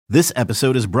This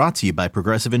episode is brought to you by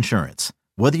Progressive Insurance.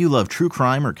 Whether you love true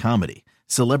crime or comedy,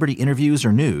 celebrity interviews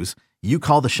or news, you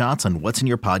call the shots on what's in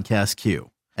your podcast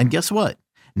queue. And guess what?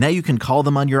 Now you can call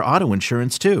them on your auto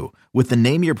insurance too with the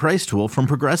Name Your Price tool from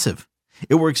Progressive.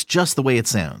 It works just the way it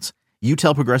sounds. You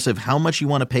tell Progressive how much you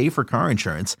want to pay for car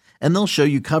insurance, and they'll show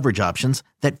you coverage options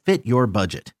that fit your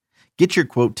budget. Get your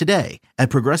quote today at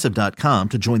Progressive.com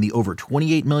to join the over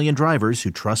 28 million drivers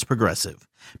who trust Progressive.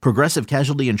 Progressive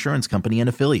Casualty Insurance Company and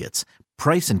Affiliates.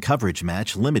 Price and coverage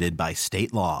match limited by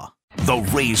state law. The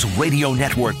Rays Radio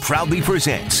Network proudly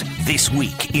presents This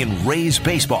Week in Rays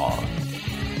Baseball.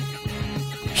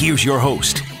 Here's your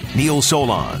host, Neil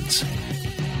Solondz.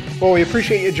 Well, we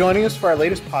appreciate you joining us for our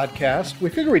latest podcast. We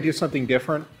figure we'd do something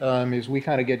different as we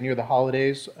kind of get near the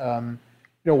holidays.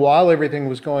 While everything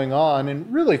was going on,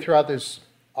 and really throughout this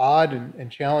odd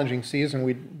and challenging season,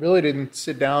 we really didn't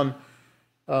sit down,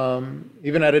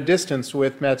 even at a distance,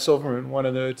 with Matt Silverman, one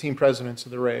of the team presidents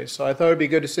of the Rays. So I thought it'd be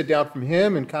good to sit down from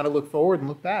him and kind of look forward and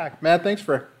look back. Matt, thanks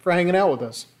for hanging out with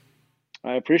us.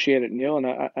 I appreciate it, Neil, and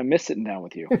I miss sitting down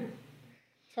with you.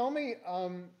 Tell me,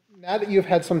 now that you've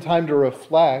had some time to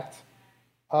reflect,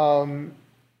 what's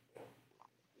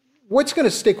going to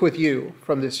stick with you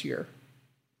from this year?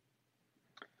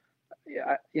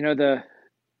 Yeah,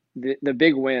 the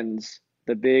big wins,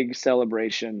 the big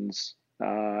celebrations,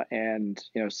 and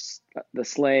the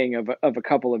slaying of a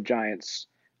couple of giants.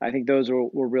 I think those will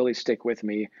really stick with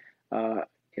me.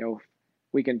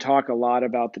 We can talk a lot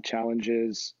about the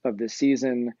challenges of this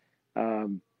season.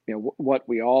 What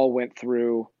we all went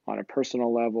through on a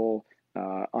personal level,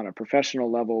 on a professional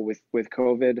level with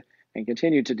COVID, and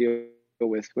continue to deal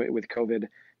with COVID.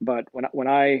 But when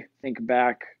I think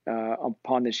back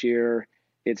upon this year,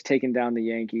 it's taken down the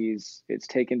Yankees, it's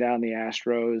taken down the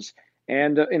Astros,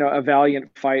 and a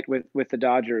valiant fight with the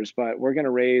Dodgers. But we're going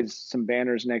to raise some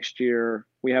banners next year.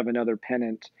 We have another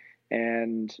pennant,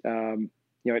 and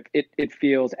it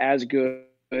feels as good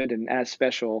and as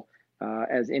special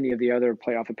as any of the other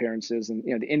playoff appearances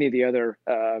and any of the other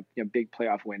big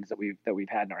playoff wins that we've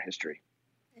had in our history.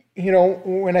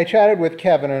 When I chatted with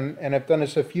Kevin, and I've done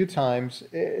this a few times,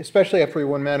 especially after he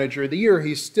won Manager of the Year,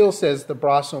 he still says the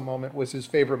Brasso moment was his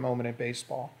favorite moment in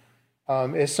baseball.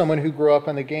 As someone who grew up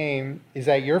on the game, is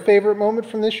that your favorite moment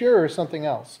from this year or something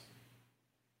else?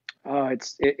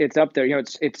 It's up there.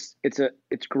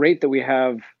 It's great that we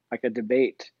have like a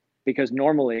debate, because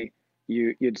normally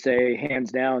you'd say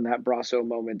hands down that Brasso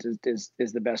moment is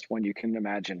the best one you can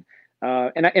imagine,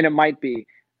 and it might be.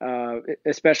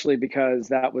 Especially because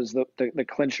that was the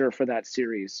clincher for that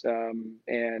series.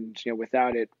 And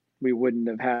without it, we wouldn't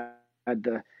have had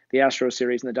the Astros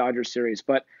series and the Dodgers series.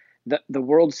 But the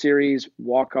World Series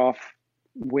walk-off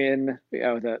win,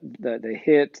 the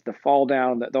hit, the fall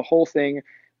down, the whole thing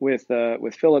with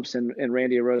Phillips and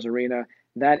Randy Arozarena,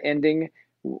 that ending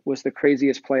was the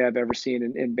craziest play I've ever seen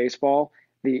in baseball.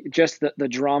 The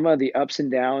drama, the ups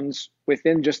and downs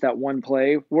within just that one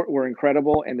play were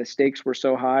incredible, and the stakes were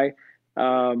so high.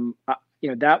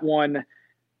 That one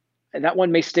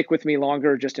may stick with me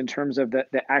longer, just in terms of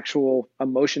the actual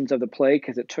emotions of the play,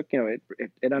 because it took it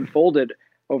unfolded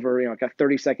over like a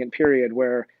 30-second period,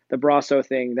 where the Brasso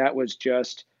thing, that was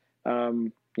just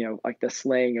like the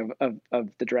slaying of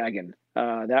the dragon.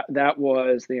 That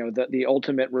was the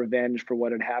ultimate revenge for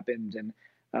what had happened, and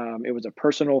it was a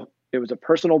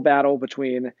personal battle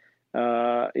between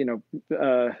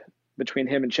between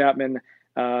him and Chapman,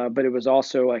 but it was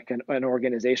also like an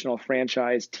organizational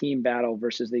franchise team battle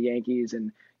versus the Yankees,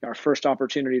 and our first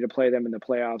opportunity to play them in the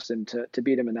playoffs and to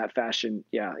beat them in that fashion.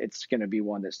 Yeah, it's going to be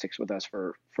one that sticks with us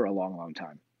for a long, long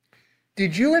time.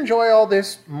 Did you enjoy all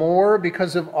this more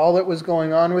because of all that was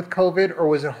going on with COVID, or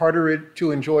was it harder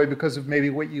to enjoy because of maybe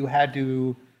what you had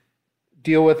to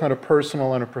deal with on a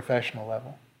personal and a professional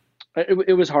level?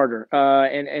 It was harder,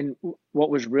 and what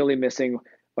was really missing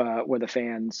were the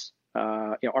fans,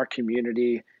 our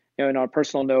community, and on a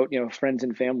personal note, friends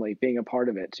and family being a part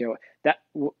of it. That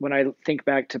when I think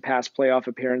back to past playoff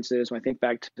appearances, when I think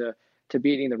back to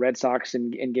beating the Red Sox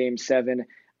in Game 7,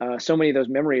 so many of those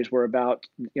memories were about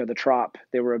the Trop.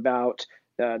 They were about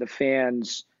the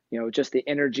fans, just the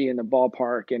energy in the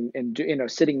ballpark,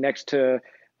 and sitting next to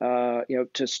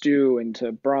Stu and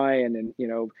to Brian,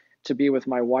 and to be with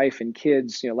my wife and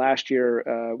kids, last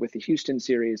year with the Houston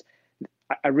series.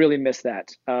 I really miss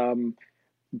that.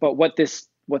 But what this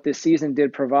season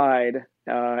did provide,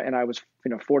 and I was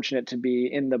fortunate to be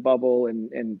in the bubble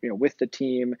and with the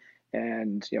team,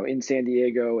 and in San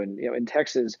Diego and in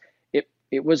Texas,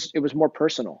 it was more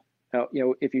personal.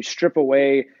 If you strip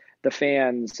away the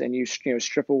fans and you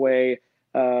strip away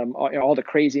all the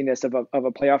craziness of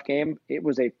a playoff game. It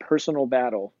was a personal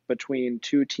battle between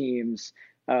two teams,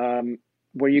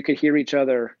 where you could hear each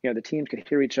other. The teams could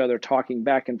hear each other talking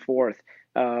back and forth.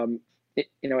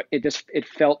 It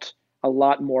felt a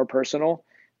lot more personal,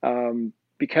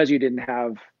 because you didn't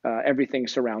have everything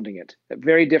surrounding it.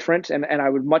 Very different, and I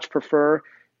would much prefer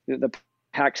the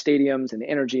packed stadiums and the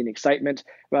energy and excitement.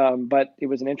 But it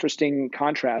was an interesting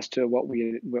contrast to what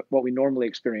we normally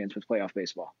experience with playoff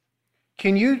baseball.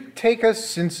 Can you take us,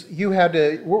 since you had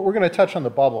to, we're going to touch on the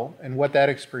bubble and what that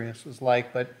experience was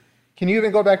like, but can you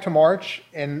even go back to March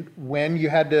and when you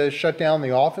had to shut down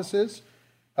the offices,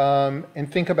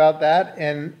 and think about that,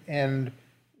 and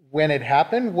when it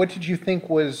happened, what did you think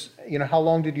was, how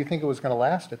long did you think it was going to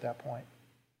last at that point?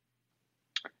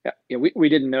 Yeah, we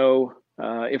didn't know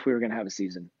if we were going to have a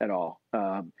season at all.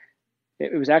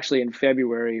 It was actually in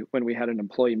February when we had an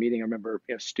employee meeting. I remember,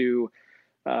 Stu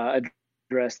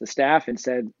addressed the staff and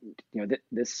said,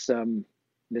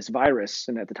 this virus,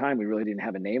 and at the time we really didn't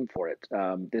have a name for it.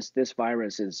 This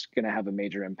virus is going to have a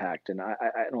major impact, and I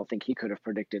don't think he could have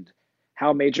predicted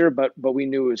how major, but we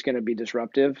knew it was going to be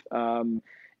disruptive.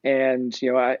 And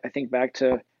I think back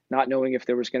to not knowing if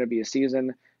there was going to be a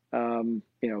season,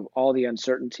 all the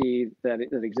uncertainty that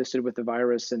existed with the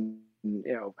virus, and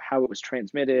how it was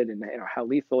transmitted, and how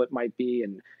lethal it might be,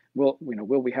 and will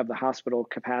we have the hospital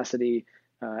capacity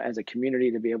as a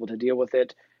community to be able to deal with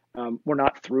it? We're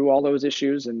not through all those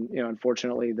issues, and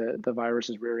unfortunately the virus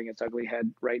is rearing its ugly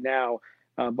head right now,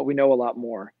 but we know a lot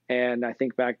more. And I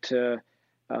think back to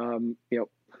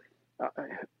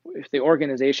if the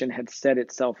organization had set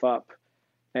itself up,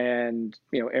 and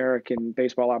Eric in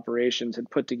baseball operations had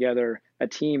put together a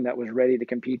team that was ready to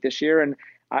compete this year, and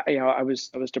I was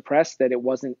depressed that it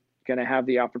wasn't going to have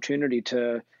the opportunity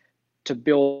to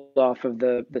build off of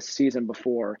the season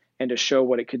before and to show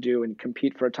what it could do and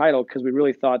compete for a title, because we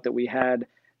really thought that we had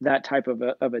that type of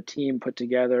a team put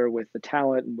together with the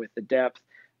talent and with the depth.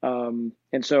 And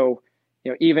so,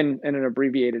 even in an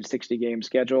abbreviated 60-game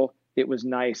schedule, it was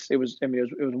nice. It was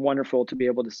wonderful to be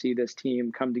able to see this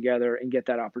team come together and get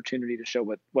that opportunity to show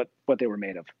what they were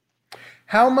made of.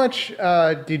 How much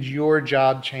did your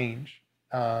job change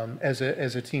as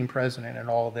a team president in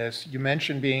all of this? You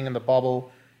mentioned being in the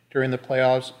bubble during the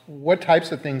playoffs. What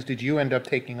types of things did you end up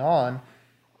taking on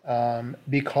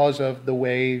because of the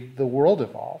way the world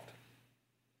evolved?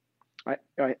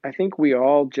 I think we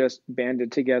all just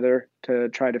banded together to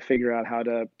try to figure out how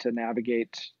to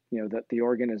navigate the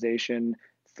organization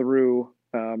through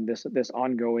this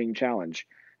ongoing challenge,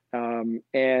 and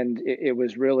it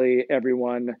was really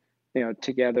everyone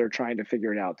together trying to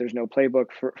figure it out. There's no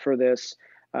playbook for this,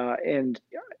 and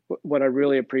what I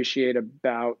really appreciate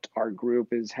about our group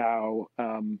is how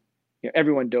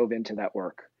everyone dove into that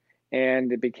work,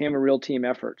 and it became a real team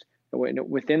effort.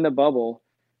 Within the bubble,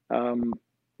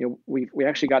 we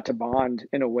actually got to bond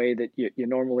in a way that you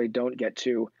normally don't get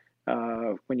to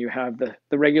when you have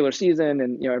the regular season,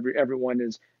 and everyone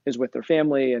is with their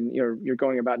family, and you're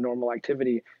going about normal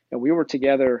activity. And we were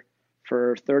together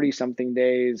for 30 something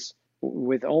days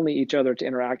with only each other to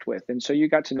interact with, and so you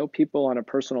got to know people on a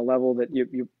personal level that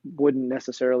you wouldn't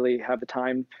necessarily have the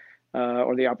time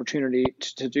or the opportunity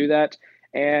to do that.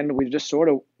 And we just sort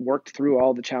of worked through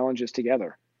all the challenges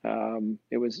together.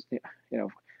 It was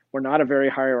we're not a very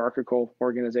hierarchical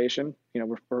organization.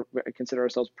 We consider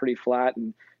ourselves pretty flat,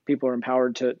 and people are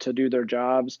empowered to do their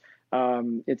jobs.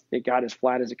 It got as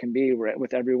flat as it can be,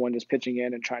 with everyone just pitching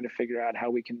in and trying to figure out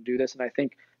how we can do this. And I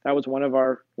think that was one of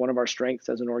our strengths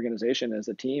as an organization, as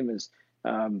a team, is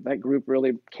that group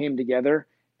really came together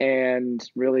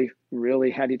and really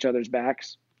had each other's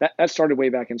backs. That started way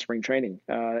back in spring training.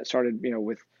 It started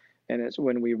and it's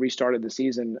when we restarted the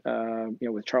season,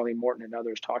 with Charlie Morton and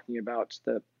others talking about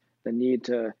the need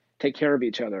to take care of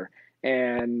each other.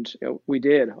 And we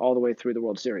did all the way through the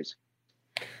World Series.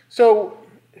 So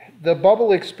the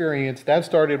bubble experience, that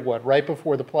started right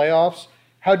before the playoffs?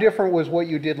 How different was what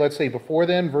you did, let's say, before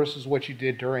then versus what you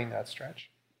did during that stretch?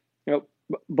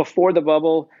 Before the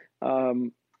bubble,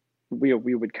 we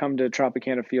would come to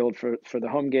Tropicana Field for the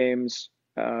home games.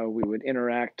 We would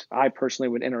interact. I personally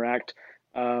would interact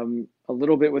a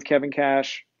little bit with Kevin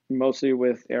Cash, mostly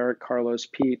with Eric, Carlos,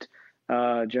 Pete,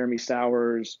 Jeremy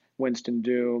Sowers, Winston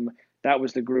Doom. That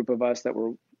was the group of us that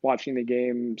were watching the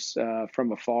games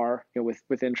from afar,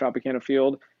 within Tropicana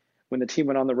Field. When the team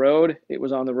went on the road, it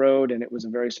was on the road, and it was a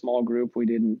very small group. We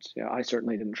didn't, I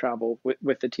certainly didn't travel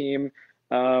with the team.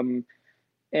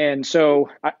 And so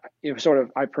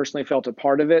I personally felt a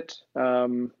part of it,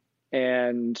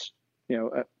 and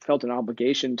felt an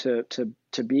obligation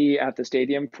to be at the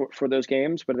stadium for those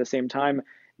games, but at the same time,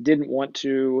 didn't want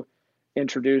to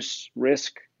introduce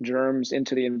risk germs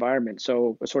into the environment.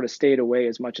 So I sort of stayed away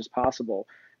as much as possible.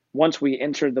 Once we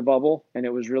entered the bubble, and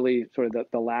it was really sort of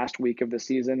the last week of the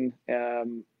season,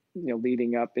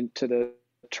 leading up into the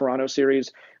Toronto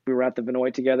series, we were at the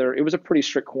Vinoy together. It was a pretty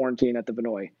strict quarantine at the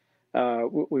Vinoy.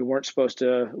 We weren't supposed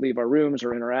to leave our rooms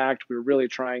or interact. We were really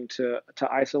trying to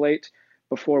isolate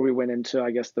before we went into,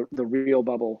 I guess, the real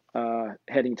bubble,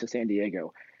 heading to San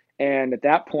Diego. And at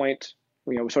that point,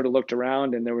 we sort of looked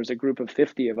around, and there was a group of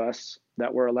 50 of us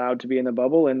that were allowed to be in the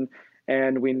bubble,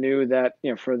 and we knew that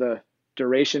for the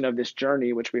duration of this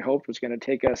journey, which we hoped was going to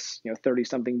take us 30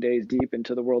 something days deep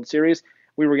into the World Series,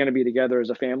 we were going to be together as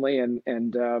a family, and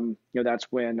that's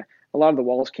when a lot of the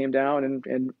walls came down,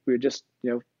 and we just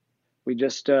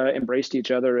embraced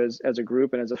each other as a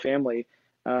group and as a family,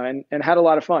 and had a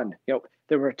lot of fun.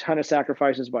 There were a ton of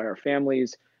sacrifices by our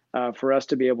families for us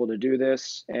to be able to do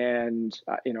this, and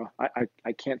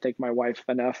I can't thank my wife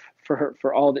enough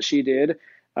for all that she did,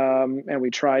 and we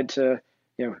tried to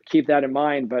keep that in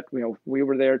mind. But we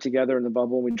were there together in the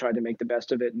bubble. We tried to make the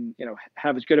best of it, and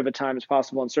have as good of a time as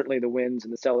possible. And certainly the wins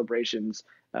and the celebrations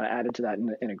added to that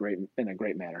in a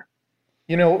great manner.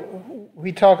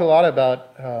 We talk a lot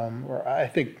about, or I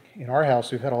think in our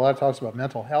house we've had a lot of talks about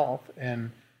mental health,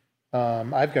 and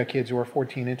I've got kids who are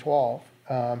 14 and 12.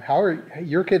 How are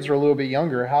your kids are a little bit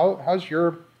younger? How's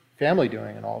your family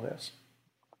doing in all this?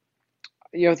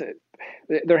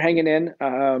 They're hanging in.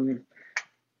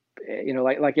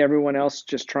 Like everyone else,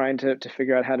 just trying to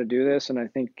figure out how to do this. And I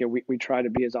think we try to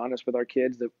be as honest with our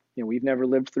kids that we've never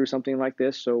lived through something like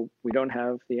this, so we don't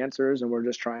have the answers, and we're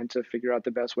just trying to figure out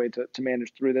the best way to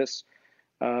manage through this.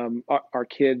 Our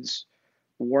kids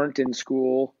weren't in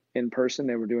school in person;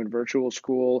 they were doing virtual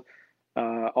school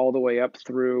all the way up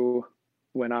through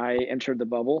when I entered the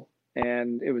bubble,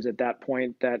 and it was at that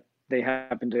point that they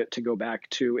happened to go back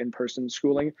to in-person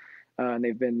schooling. And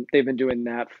they've been doing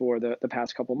that for the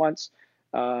past couple months,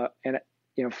 and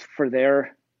for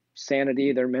their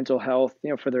sanity, their mental health,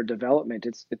 for their development,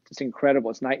 it's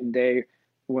incredible. It's night and day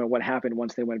what happened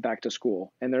once they went back to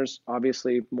school. And there's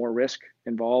obviously more risk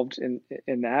involved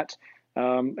in that,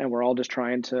 and we're all just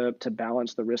trying to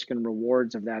balance the risk and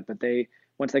rewards of that. But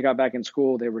once they got back in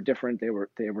school, they were different. They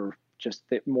were just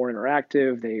more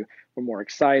interactive. They were more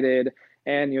excited.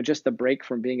 And just the break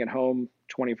from being at home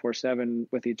 24/7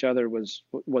 with each other was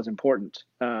important.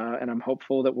 And I'm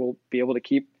hopeful that we'll be able to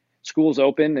keep schools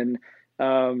open and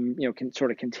can sort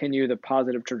of continue the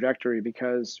positive trajectory,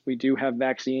 because we do have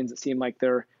vaccines that seem like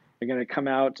they're going to come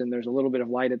out, and there's a little bit of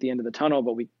light at the end of the tunnel.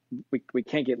 But we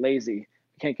can't get lazy.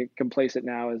 We can't get complacent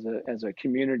now as a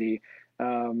community,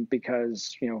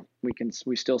 because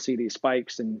we still see these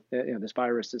spikes, and this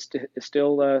virus is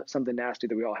still something nasty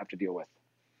that we all have to deal with.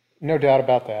 No doubt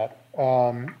about that.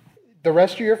 The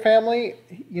rest of your family,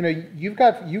 you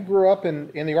grew up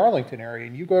in the Arlington area,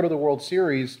 and you go to the World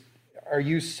Series. Are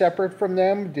you separate from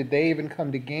them? Did they even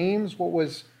come to games? What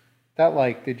was that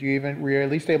like? Were you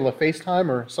at least able to FaceTime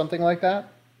or something like that?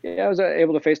 Yeah, I was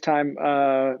able to FaceTime.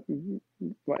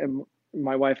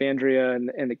 My wife Andrea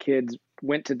and the kids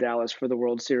went to Dallas for the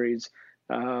World Series.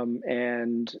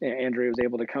 And Andrea was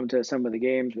able to come to some of the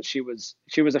games, but she was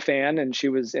a fan, and she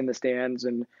was in the stands,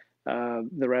 and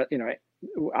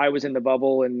I was in the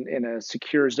bubble and in a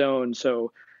secure zone,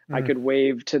 so I could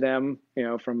wave to them,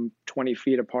 from 20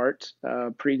 feet apart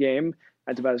pregame.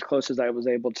 That's about as close as I was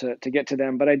able to get to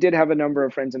them. But I did have a number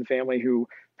of friends and family who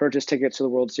purchased tickets to the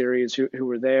World Series who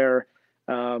were there,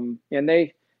 and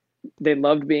they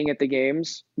loved being at the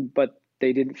games, but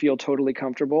they didn't feel totally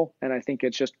comfortable. And I think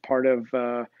it's just part of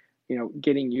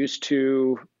getting used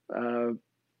to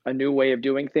a new way of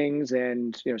doing things,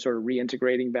 and sort of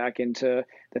reintegrating back into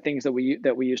the things that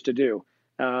we used to do.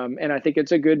 And I think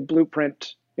it's a good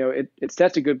blueprint. It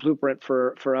sets a good blueprint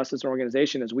for us as an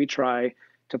organization as we try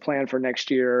to plan for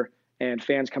next year and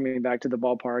fans coming back to the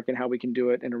ballpark, and how we can do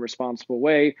it in a responsible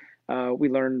way. We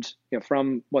learned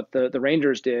from what the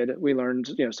Rangers did. We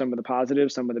learned some of the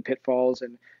positives, some of the pitfalls,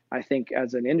 and I think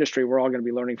as an industry, we're all going to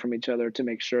be learning from each other to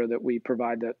make sure that we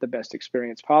provide the best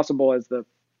experience possible as the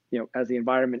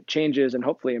environment changes and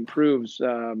hopefully improves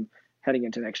heading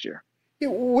into next year. Yeah,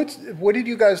 what did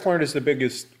you guys learn as the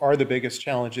biggest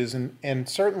challenges? And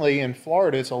certainly in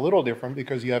Florida, it's a little different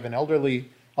because you have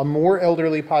a more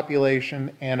elderly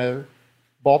population and a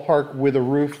ballpark with a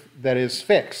roof that is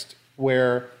fixed,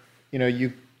 where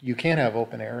you can't have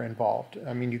open air involved.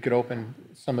 I mean, you could open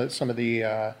some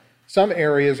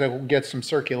areas that will get some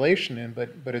circulation in,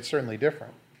 but it's certainly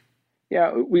different.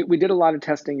 Yeah, we did a lot of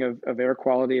testing of air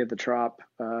quality at the Trop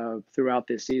throughout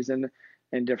this season.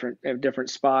 in different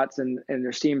spots, and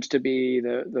there seems to be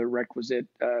the requisite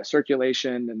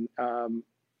circulation,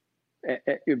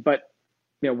 but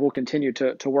we'll continue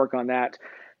to work on that.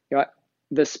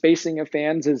 The spacing of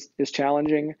fans is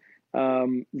challenging.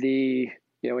 The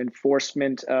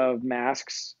enforcement of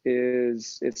masks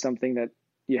is something that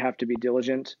you have to be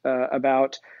diligent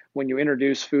about. When you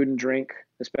introduce food and drink,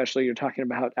 especially you're talking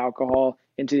about alcohol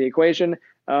into the equation,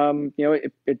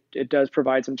 it does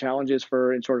provide some challenges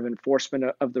for sort of enforcement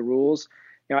of the rules.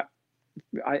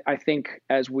 I think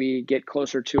as we get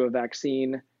closer to a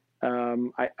vaccine,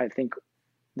 I think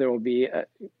there will be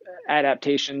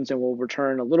adaptations and we'll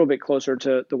return a little bit closer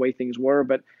to the way things were,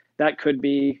 but that could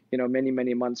be,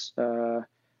 many months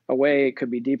away. It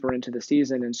could be deeper into the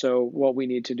season. And so what we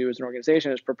need to do as an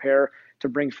organization is prepare to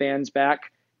bring fans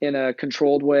back in a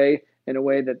controlled way, in a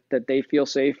way that they feel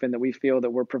safe and that we feel that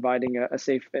we're providing a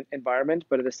safe environment,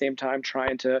 but at the same time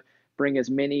trying to bring as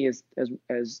many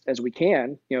as we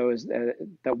can,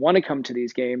 that want to come to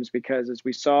these games, because as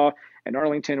we saw in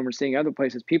Arlington and we're seeing other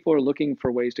places, people are looking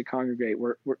for ways to congregate.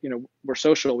 We're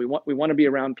social. We want to be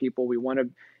around people. We want to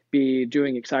be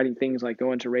doing exciting things like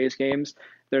going to Rays games.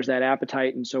 There's that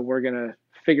appetite, and so we're going to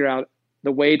figure out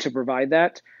the way to provide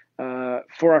that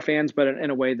for our fans, but in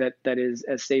a way that is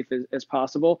as safe as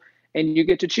possible. And you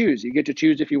get to choose. You get to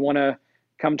choose if you want to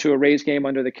come to a Rays game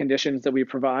under the conditions that we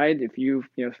provide. If you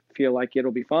feel like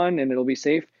it'll be fun and it'll be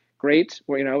safe, great.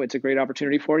 It's a great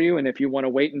opportunity for you. And if you want to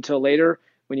wait until later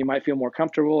when you might feel more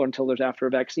comfortable, or until there's after a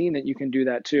vaccine, that you can do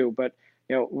that too. But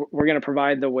we're going to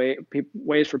provide the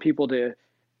ways for people to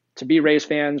be Rays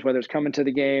fans, whether it's coming to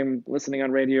the game, listening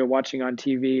on radio, watching on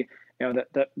TV.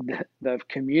 The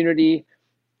community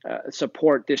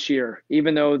support this year,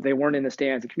 even though they weren't in the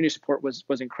stands, the community support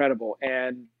was incredible,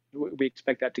 and we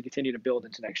expect that to continue to build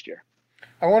into next year.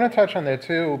 I want to touch on that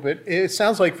too, but it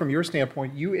sounds like from your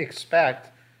standpoint, you expect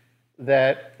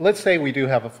that, let's say we do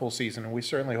have a full season, and we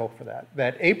certainly hope for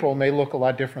that April may look a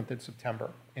lot different than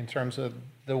September in terms of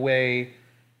the way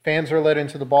fans are let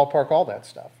into the ballpark, all that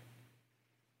stuff.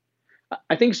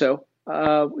 I think so.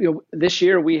 This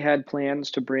year we had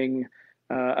plans to bring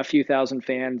a few thousand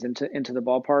fans into the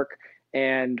ballpark,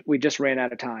 and we just ran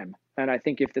out of time. And I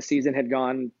think if the season had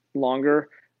gone longer,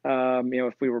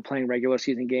 if we were playing regular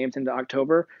season games into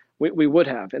October, we would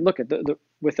have. And look at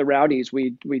with the Rowdies,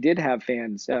 we did have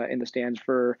fans in the stands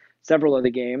for several of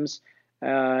the games,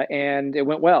 and it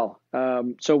went well.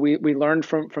 So we learned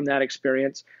from that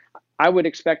experience. I would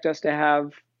expect us to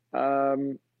have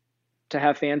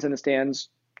fans in the stands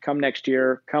come next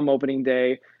year, come opening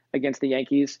day against the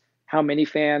Yankees. How many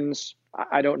fans?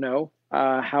 I don't know.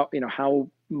 How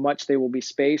much they will be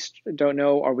spaced? Don't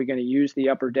know. Are we going to use the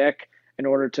upper deck in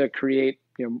order to create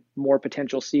more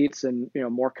potential seats and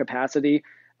more capacity?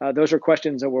 Those are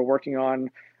questions that we're working on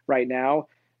right now,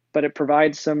 but it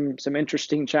provides some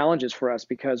interesting challenges for us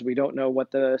because we don't know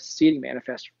what the seating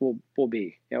manifest will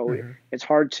be. It's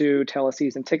hard to tell a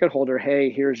season ticket holder, hey,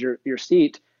 here's your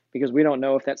seat, because we don't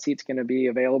know if that seat's going to be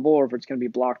available or if it's going to be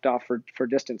blocked off for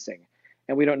distancing.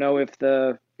 And we don't know if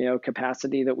the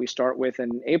capacity that we start with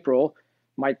in April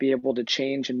might be able to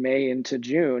change in May into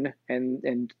June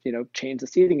and change the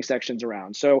seating sections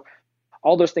around. So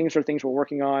all those things are things we're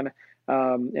working on.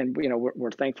 And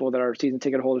we're thankful that our season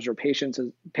ticket holders are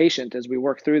patient as we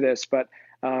work through this. But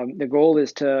the goal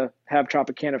is to have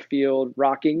Tropicana Field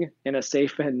rocking in a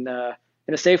safe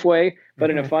way, but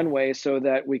in a fun way, so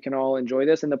that we can all enjoy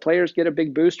this. And the players get a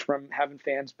big boost from having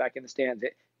fans back in the stands.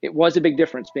 It was a big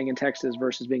difference being in Texas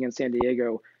versus being in San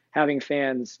Diego. Having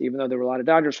fans, even though there were a lot of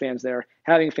Dodgers fans there,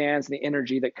 having fans and the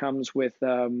energy that comes with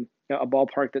a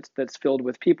ballpark that's filled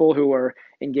with people who are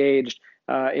engaged,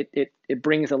 it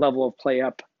brings the level of play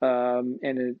up,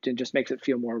 and it just makes it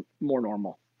feel more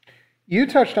normal. You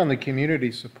touched on the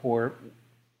community support.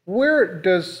 Where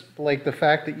does the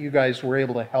fact that you guys were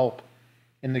able to help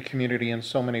in the community in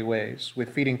so many ways, with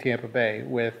Feeding Tampa Bay,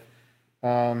 with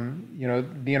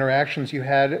the interactions you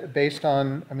had based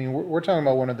on, we're talking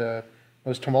about one of the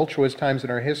most tumultuous times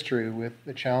in our history, with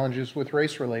the challenges with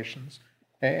race relations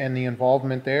and the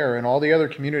involvement there, and all the other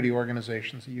community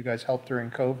organizations that you guys helped during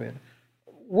COVID.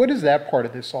 What does that part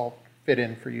of this all fit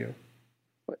in for you?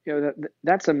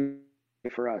 That's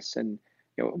for us, and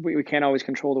we can't always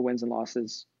control the wins and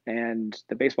losses, and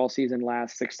the baseball season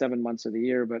lasts 6-7 months of the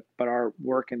year, but our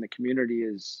work in the community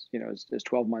is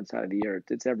 12 months out of the year.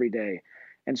 It's every day.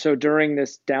 And so during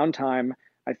this downtime,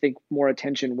 I think more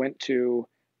attention went to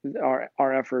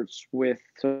our efforts with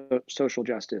social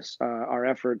justice, our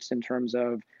efforts in terms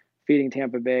of feeding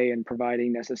Tampa Bay and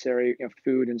providing necessary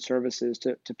food and services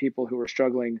to people who are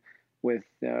struggling with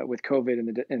COVID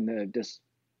and the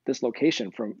this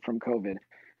location from COVID.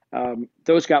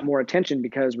 Those got more attention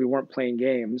because we weren't playing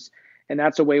games, and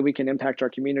that's a way we can impact our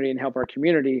community and help our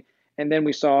community. And then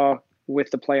we saw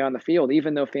with the play on the field,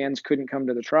 even though fans couldn't come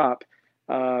to the Trop,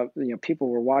 people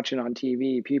were watching on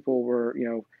TV, people were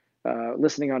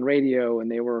listening on radio, and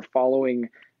they were following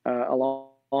along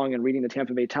and reading the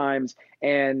Tampa Bay Times,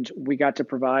 and we got to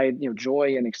provide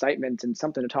joy and excitement and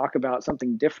something to talk about,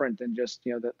 something different than just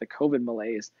the COVID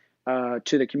malaise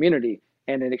to the community,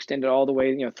 and it extended all the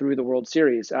way through the World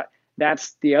Series.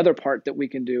 That's the other part that we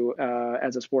can do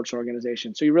as a sports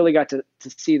organization. So you really got to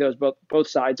see those both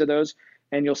sides of those,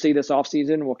 and you'll see this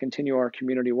offseason. We'll continue our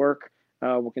community work.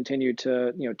 We'll continue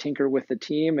to tinker with the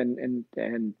team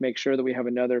and make sure that we have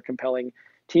another compelling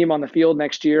team on the field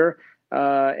next year.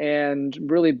 And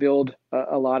really build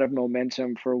a lot of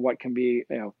momentum for what can be,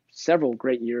 several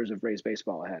great years of Rays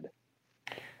baseball ahead.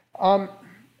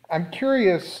 I'm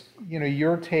curious,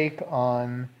 your take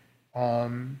on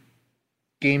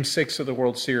Game 6 of the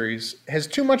World Series. Has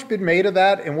too much been made of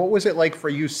that? And what was it like for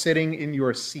you sitting in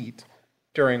your seat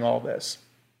during all this?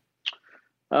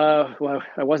 Well,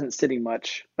 I wasn't sitting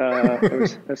much.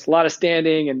 There's a lot of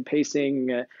standing and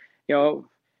pacing.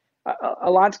 A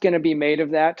lot's going to be made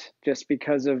of that just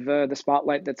because of the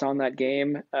spotlight that's on that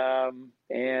game,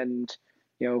 and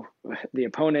the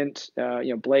opponent,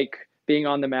 Blake being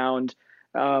on the mound.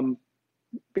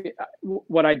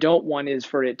 What I don't want is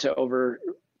for it to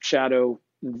overshadow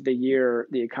the year,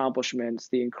 the accomplishments,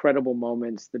 the incredible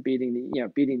moments, the beating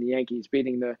the Yankees,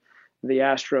 beating the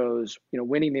Astros,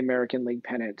 winning the American League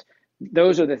pennant.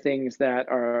 Those are the things that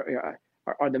are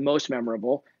the most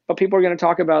memorable. But people are going to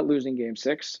talk about losing Game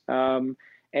 6, and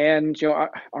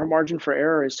our margin for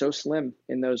error is so slim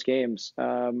in those games.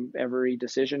 Every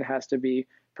decision has to be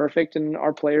perfect, and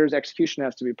our players' execution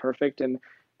has to be perfect, and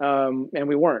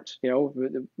we weren't.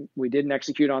 We didn't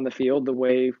execute on the field the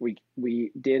way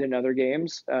we did in other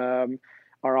games.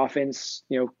 Our offense,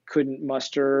 couldn't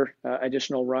muster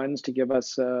additional runs to give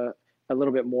us a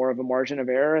little bit more of a margin of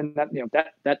error, and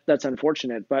that's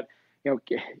unfortunate. But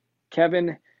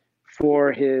Kevin,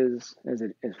 for his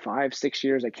 5-6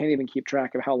 years, I can't even keep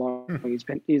track of how long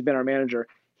he's been our manager.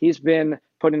 He's been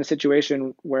put in a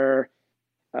situation where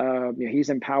he's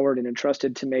empowered and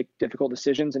entrusted to make difficult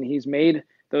decisions, and he's made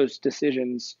those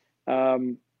decisions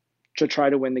to try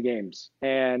to win the games.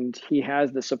 And he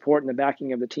has the support and the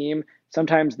backing of the team.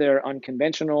 Sometimes they're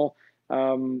unconventional.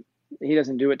 He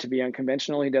doesn't do it to be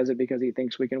unconventional. He does it because he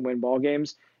thinks we can win ball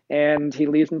games. And he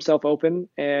leaves himself open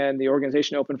and the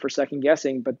organization open for second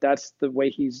guessing, but that's the way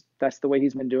he's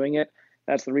been doing it.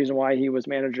 That's the reason why he was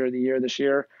manager of the year this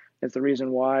year. It's the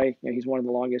reason why he's one of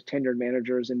the longest tenured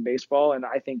managers in baseball, and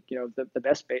I think the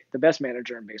best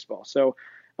manager in baseball. So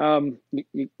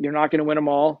you're not going to win them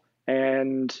all,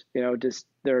 and just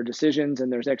there are decisions and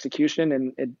there's execution,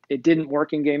 and it didn't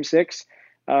work in Game 6,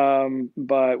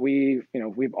 but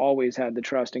we've always had the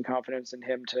trust and confidence in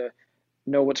him to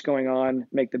know what's going on,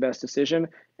 make the best decision,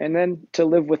 and then to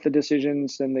live with the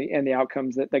decisions and the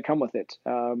outcomes that come with it.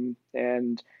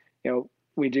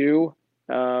 We do,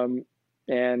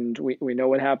 and we know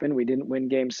what happened. We didn't win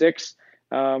Game 6,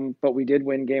 but we did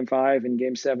win Game 5 and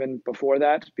Game 7 before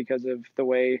that because of the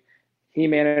way he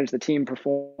managed, the team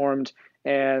performed,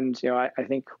 and I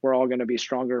think we're all going to be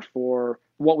stronger for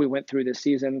what we went through this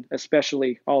season,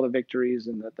 especially all the victories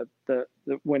and the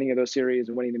winning of those series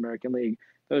and winning the American League.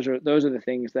 Those are the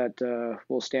things that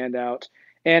will stand out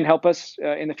and help us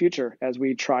in the future as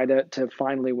we try to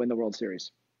finally win the World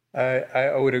Series.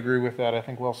 I would agree with that. I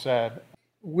think well said.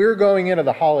 We're going into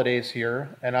the holidays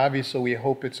here, and obviously we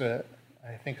hope it's a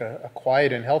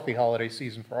quiet and healthy holiday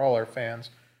season for all our fans.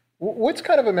 What's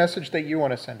kind of a message that you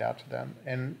want to send out to them,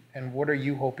 and what are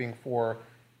you hoping for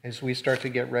as we start to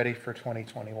get ready for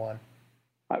 2021?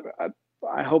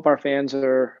 I hope our fans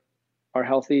are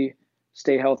healthy,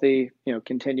 stay healthy,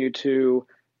 continue to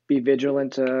be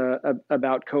vigilant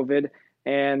about COVID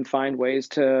and find ways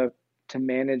to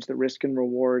manage the risk and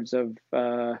rewards of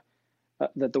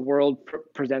that the world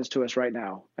presents to us right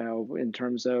now, in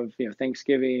terms of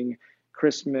Thanksgiving,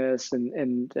 Christmas,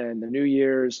 and the New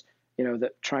Year's.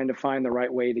 That trying to find the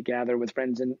right way to gather with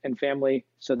friends and family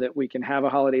so that we can have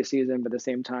a holiday season, but at the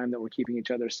same time that we're keeping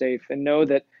each other safe, and know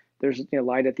that there's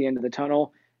light at the end of the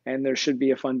tunnel, and there should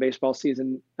be a fun baseball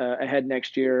season ahead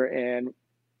next year, and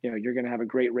you're going to have a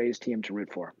great Rays team to root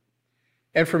for.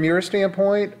 And from your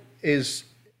standpoint, is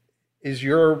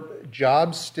your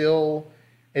job still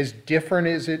as different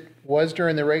as it was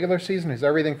during the regular season? Is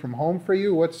everything from home for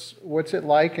you? What's it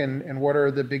like, and what are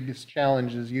the biggest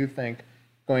challenges you think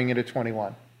going into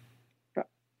 21?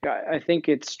 I think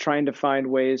it's trying to find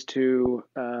ways to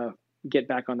get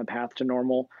back on the path to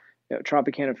normal.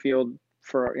 Tropicana Field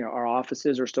for our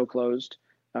offices are still closed.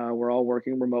 We're all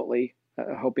working remotely,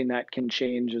 hoping that can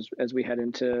change as we head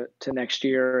into next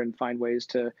year and find ways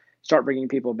to start bringing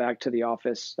people back to the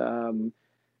office.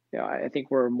 I think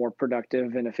we're more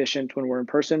productive and efficient when we're in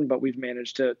person, but we've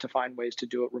managed to find ways to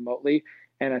do it remotely.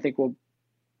 And I think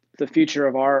the future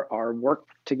of our work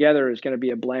together is going to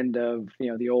be a blend of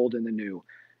the old and the new.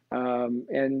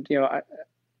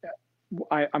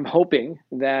 I'm hoping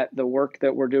that the work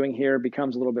that we're doing here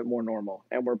becomes a little bit more normal,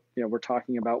 and we're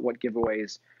talking about what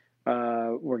giveaways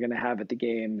we're going to have at the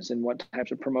games, and what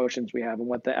types of promotions we have, and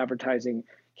what the advertising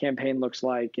campaign looks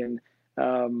like, and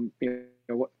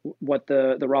what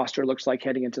the roster looks like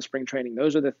heading into spring training.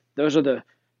 Those are the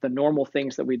normal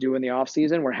things that we do in the off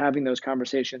season. We're having those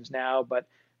conversations now, but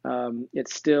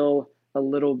it's still a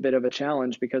little bit of a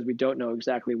challenge because we don't know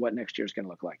exactly what next year is going to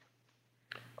look like.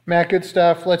 Matt, good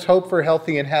stuff. Let's hope for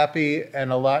healthy and happy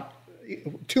and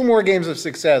 2 more games of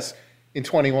success in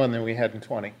 21 than we had in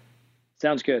 20.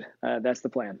 Sounds good. That's the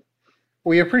plan.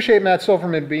 We appreciate Matt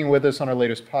Silverman being with us on our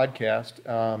latest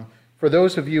podcast. For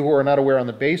those of you who are not aware on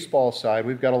the baseball side,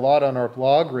 we've got a lot on our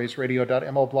blog,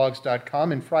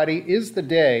 raceradio.mlblogs.com, and Friday is the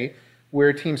day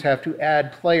where teams have to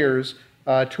add players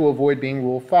to avoid being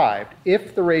Rule 5.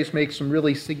 If the Rays make some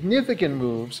really significant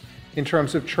moves in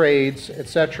terms of trades,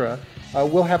 etc.,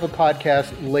 we'll have a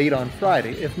podcast late on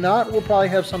Friday. If not, we'll probably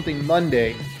have something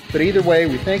Monday. But either way,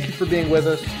 we thank you for being with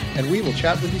us, and we will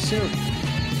chat with you soon.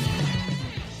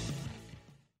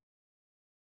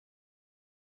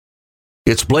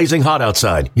 It's blazing hot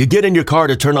outside. You get in your car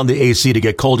to turn on the AC to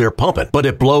get cold air pumping, but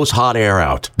it blows hot air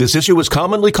out. This issue is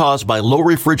commonly caused by low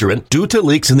refrigerant due to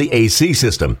leaks in the AC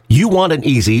system. You want an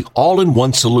easy,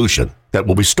 all-in-one solution that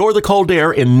will restore the cold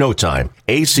air in no time.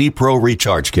 AC Pro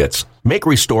Recharge Kits make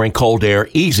restoring cold air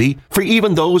easy for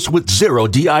even those with zero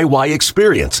DIY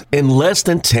experience in less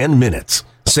than 10 minutes.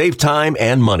 Save time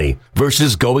and money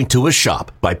versus going to a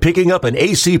shop by picking up an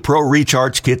AC Pro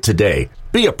Recharge Kit today.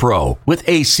 Be a pro with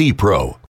AC Pro.